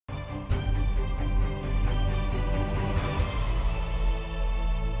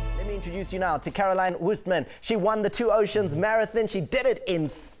introduce you now to Caroline Wostmann. She won the Two Oceans Marathon. She did it in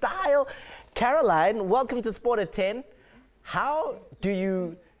style. Caroline, welcome to Sport at 10. How do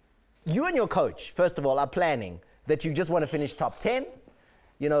you and your coach, first of all, are planning that you just want to finish top 10?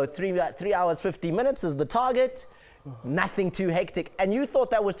 You know, 3 hours, 50 minutes is the target. Nothing too hectic. And you thought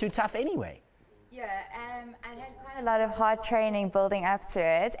that was too tough anyway. Yeah, I had quite a lot of hard training building up to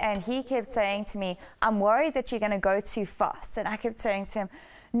it, and he kept saying to me, I'm worried that you're going to go too fast. And I kept saying to him,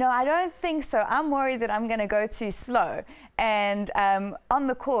 no, I don't think so. I'm worried that I'm going to go too slow. And on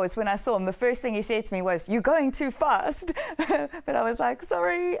the course, when I saw him, the first thing he said to me was, you're going too fast. But I was like,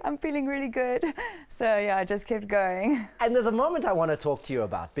 sorry, I'm feeling really good. So yeah, I just kept going. And there's a moment I want to talk to you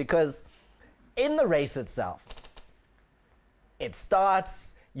about, because in the race itself, it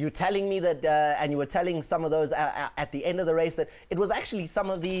starts, you're telling me that, and you were telling some of those at the end of the race, that it was actually some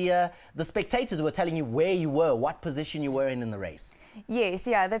of the spectators who were telling you where you were, what position you were in the race. Yes,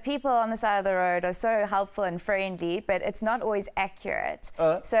 yeah, the people on the side of the road are so helpful and friendly, but it's not always accurate.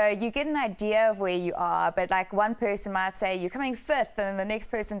 So you get an idea of where you are, but like one person might say you're coming 5th, and then the next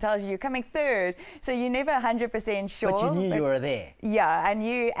person tells you you're coming 3rd. So you're never 100% sure. But you knew you were there. Yeah, I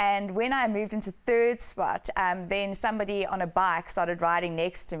knew. And when I moved into 3rd spot, then somebody on a bike started riding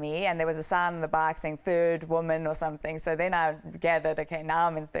next to me, and there was a sign on the bike saying 3rd woman or something. So then I gathered, okay, now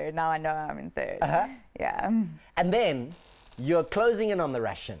I'm in 3rd. Now I know I'm in 3rd. Yeah. And then you're closing in on the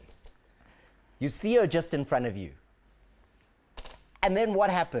Russian. You see her just in front of you. And then what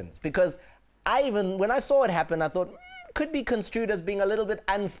happens? Because when I saw it happen, I thought, could be construed as being a little bit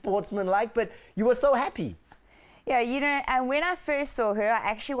unsportsmanlike, but you were so happy. Yeah, you know, and when I first saw her, I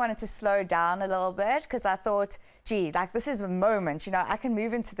actually wanted to slow down a little bit, because I thought, gee, like this is a moment, you know, I can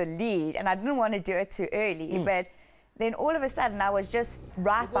move into the lead, and I didn't want to do it too early. But then all of a sudden, I was just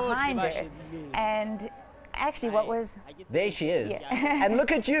right behind her. And actually, what was... There she is. Yeah. And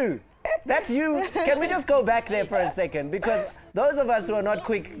look at you. That's you. Can we just go back there for a second? Because those of us who are not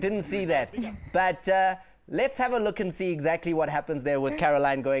quick didn't see that. But let's have a look and see exactly what happens there with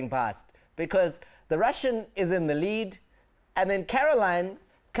Caroline going past. Because the Russian is in the lead, and then Caroline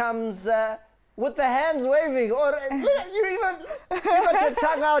comes with the hands waving. Or look, you got your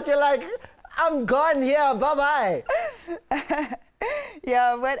tongue out. You're like, I'm gone here. Bye-bye.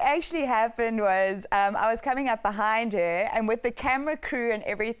 Yeah, what actually happened was I was coming up behind her, and with the camera crew and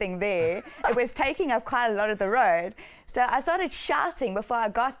everything there, it was taking up quite a lot of the road. So I started shouting before I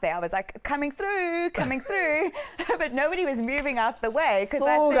got there. I was like, coming through, but nobody was moving out the way, because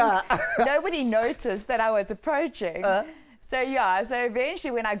I think nobody noticed that I was approaching. So yeah, so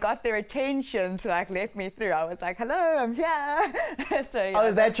eventually when I got their attention to like let me through, I was like, hello, I'm here. So yeah. Oh,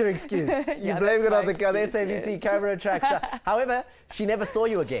 is that your excuse? You blame it on the SABC camera tracks. However, she never saw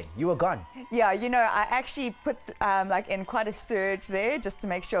you again. You were gone. Yeah, you know, I actually put like in quite a surge there just to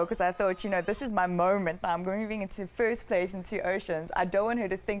make sure, because I thought, you know, this is my moment. Now I'm moving into 1st place in 2 Oceans. I don't want her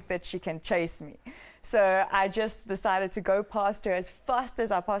to think that she can chase me. So I just decided to go past her as fast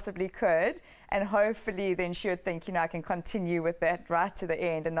as I possibly could, and hopefully then she would think, you know, I can continue with that right to the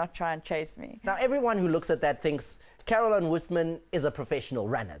end and not try and chase me. Now, everyone who looks at that thinks Caroline Wostmann is a professional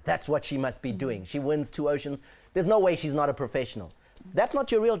runner. That's what she must be doing. She wins 2 Oceans. There's no way she's not a professional. That's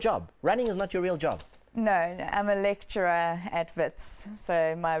not your real job. Running is not your real job. No, I'm a lecturer at WITS.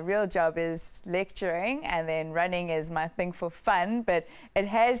 So my real job is lecturing, and then running is my thing for fun, but it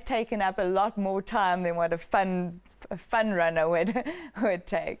has taken up a lot more time than what a fun runner would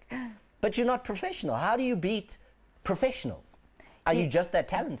take. But you're not professional. How do you beat professionals? Are you just that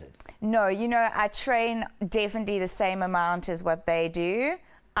talented? No, you know, I train definitely the same amount as what they do.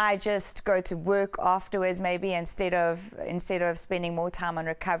 I just go to work afterwards, maybe, instead of spending more time on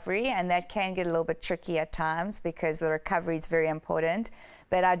recovery, and that can get a little bit tricky at times because the recovery is very important.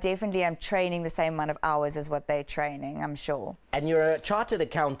 But I definitely am training the same amount of hours as what they're training, I'm sure. And you're a chartered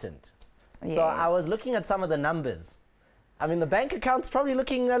accountant. Yes. So I was looking at some of the numbers. I mean, the bank account's probably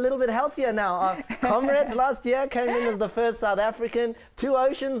looking a little bit healthier now. Comrades last year came in as the first South African. 2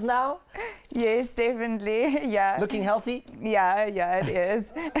 Oceans now. Yes, definitely. Yeah. Looking healthy? Yeah, it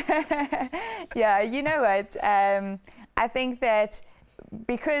is. Yeah, you know what? I think that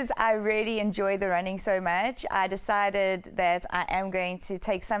because I really enjoy the running so much, I decided that I am going to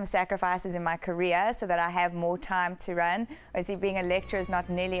take some sacrifices in my career so that I have more time to run. Obviously, being a lecturer is not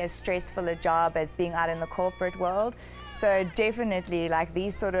nearly as stressful a job as being out in the corporate world. So definitely, like,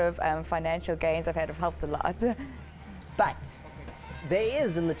 these sort of financial gains I've had have helped a lot. But there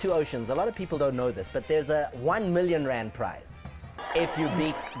is, in the 2 Oceans, a lot of people don't know this, but there's a R1 million prize if you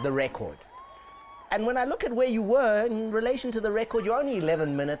beat the record. And when I look at where you were in relation to the record, you're only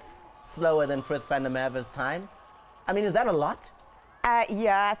 11 minutes slower than Frith van der Merwe's time. I mean, is that a lot?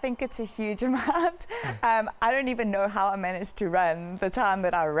 Yeah, I think it's a huge amount. I don't even know how I managed to run the time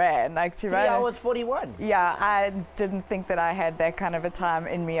that I ran. Like to 3 run. hours 41. Yeah, I didn't think that I had that kind of a time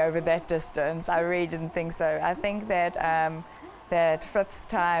in me over that distance. I really didn't think so. I think that that Frith's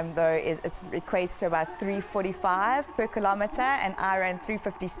time though it equates to about 3:45 per kilometer, and I ran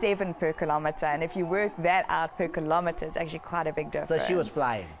 3:57 per kilometer. And if you work that out per kilometer, it's actually quite a big difference. So she was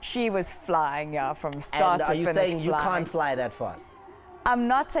flying. She was flying, yeah, from start to finish. And are you saying you flying. can't fly that fast? I'm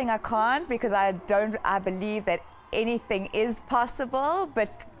not saying I can't, because I believe that anything is possible, but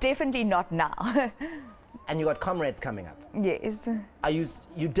definitely not now. And you got Comrades coming up. Yes.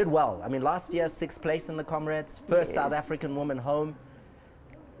 You did well. I mean, last year, 6th place in the Comrades, first Yes. South African woman home.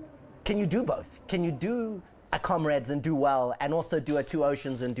 Can you do both? Can you do a Comrades and do well, and also do a Two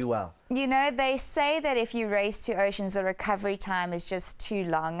Oceans and do well? You know, they say that if you race Two Oceans, the recovery time is just too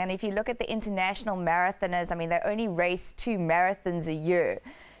long. And if you look at the international marathoners, I mean, they only race 2 marathons a year.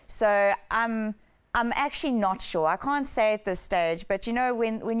 So I'm actually not sure. I can't say at this stage, but you know,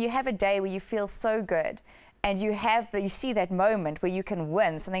 when you have a day where you feel so good, and you see that moment where you can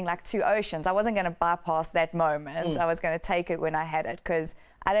win something like Two Oceans, I wasn't going to bypass that moment. I was going to take it when I had it, because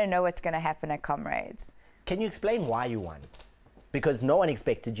I don't know what's going to happen at Comrades. Can you explain why you won? Because no one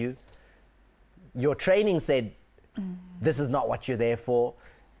expected you. Your training said, this is not what you're there for.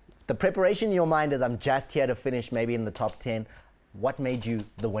 The preparation in your mind is, I'm just here to finish maybe in the top 10. What made you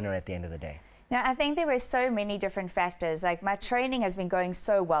the winner at the end of the day? Now, I think there were so many different factors. Like, my training has been going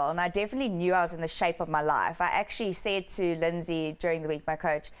so well, and I definitely knew I was in the shape of my life. I actually said to Lindsay during the week, my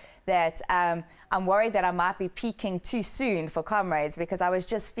coach, that I'm worried that I might be peaking too soon for Comrades, because I was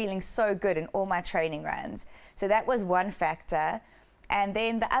just feeling so good in all my training runs. So that was one factor. And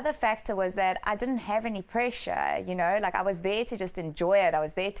then the other factor was that I didn't have any pressure, you know, like I was there to just enjoy it. I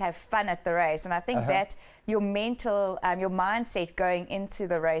was there to have fun at the race. And I think that your mental, your mindset going into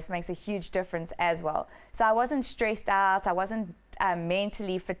the race makes a huge difference as well. So I wasn't stressed out. I wasn't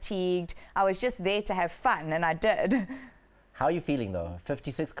mentally fatigued. I was just there to have fun, and I did. How are you feeling though?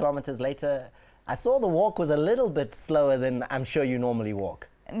 56 kilometers later, I saw the walk was a little bit slower than I'm sure you normally walk.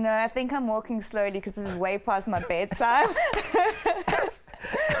 No, I think I'm walking slowly because this is way past my bedtime.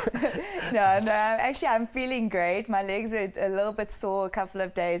 No, actually I'm feeling great. My legs were a little bit sore a couple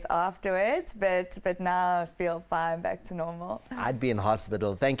of days afterwards, but now I feel fine, back to normal. I'd be in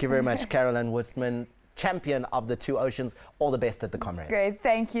hospital. Thank you very much, Caroline Wostmann, champion of the Two Oceans. All the best at the Comrades. Great,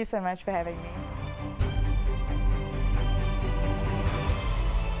 thank you so much for having me.